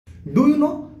Do you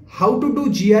know how to do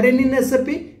GRN in SAP?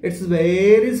 It's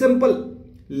very simple.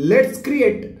 Let's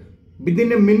create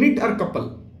within a minute or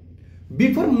couple.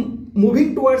 Before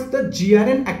moving towards the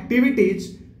GRN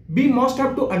activities, we must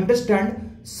have to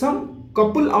understand some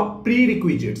couple of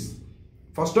prerequisites.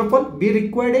 First of all, we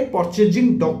required a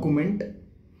purchasing document.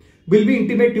 Will be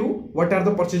intimate you what are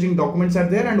the purchasing documents are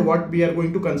there and what we are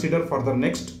going to consider for the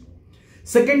next.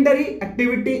 Secondary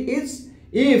activity is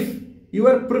if you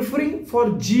are preferring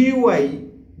for GUI,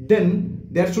 then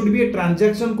there should be a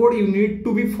transaction code you need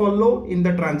to be follow in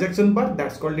the transaction bar.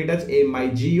 That's called it as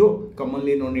MIGO,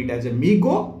 commonly known it as a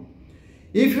MIGO.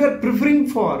 If you are preferring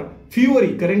for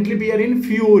Fiori, currently we are in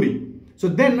Fiori. So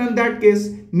then in that case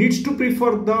needs to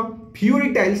prefer the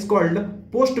Fiori tiles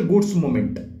called post goods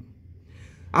moment.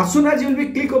 As soon as you will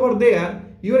be click over there,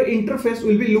 your interface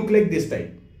will be look like this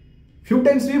type. Few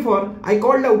times before I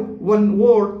called out one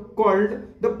word called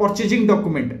the purchasing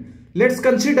document. Let's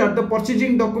consider the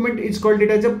purchasing document is called it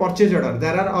as a purchase order.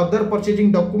 There are other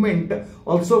purchasing document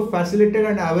also facilitated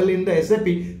and available in the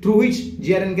SAP through which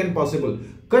GRN can possible.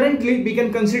 Currently we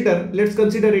can consider, let's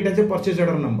consider it as a purchase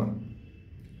order number.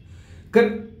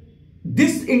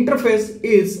 This interface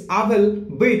is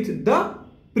available with the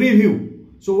preview.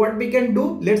 So what we can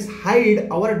do, let's hide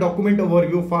our document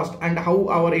overview first and how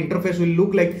our interface will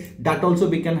look like, that also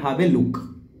we can have a look.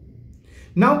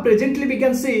 Now presently we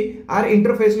can see our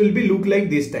interface will be look like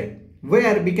this type,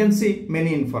 where we can see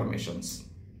many informations.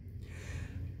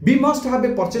 We must have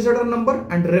a purchase order number,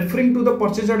 and referring to the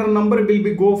purchase order number will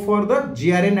be go for the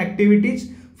GRN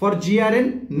activities. For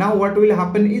GRN, now what will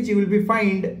happen is you will be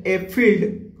find a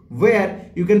field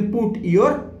where you can put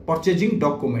your purchasing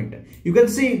document. You can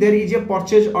see there is a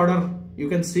purchase order. You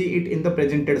can see it in the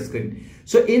presented screen.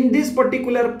 So in this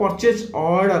particular purchase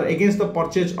order, against the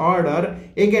purchase order,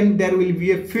 again there will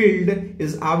be a field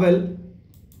is available,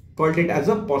 called it as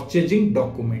a purchasing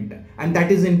document, and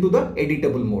that is into the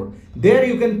editable mode. There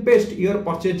you can paste your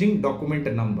purchasing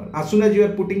document number. As soon as you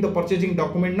are putting the purchasing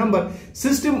document number,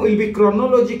 system will be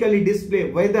chronologically display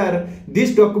whether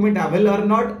this document available or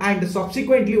not, and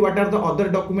subsequently what are the other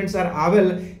documents are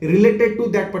available related to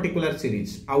that particular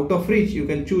series, out of which you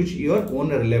can choose your own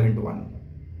relevant one.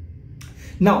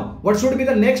 Now what should be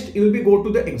the next? You will be go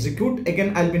to the execute.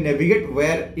 Again I'll be navigate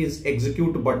where is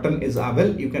execute button is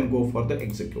available. You can go for the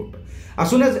execute.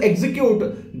 As soon as execute,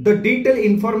 the detailed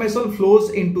information flows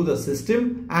into the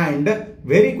system, and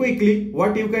very quickly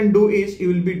what you can do is you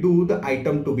will be do the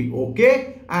item to be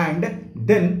okay and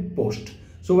then post.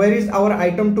 So where is our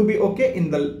item to be okay? In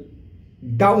the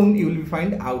down you will be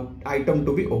find out item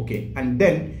to be okay, and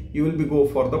then you will be go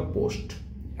for the post.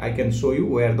 I can show you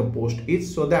where the post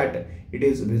is so that it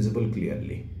is visible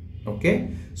clearly.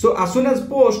 Okay, so as soon as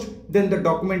post, then the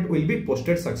document will be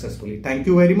posted successfully. Thank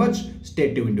you very much.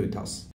 Stay tuned with us.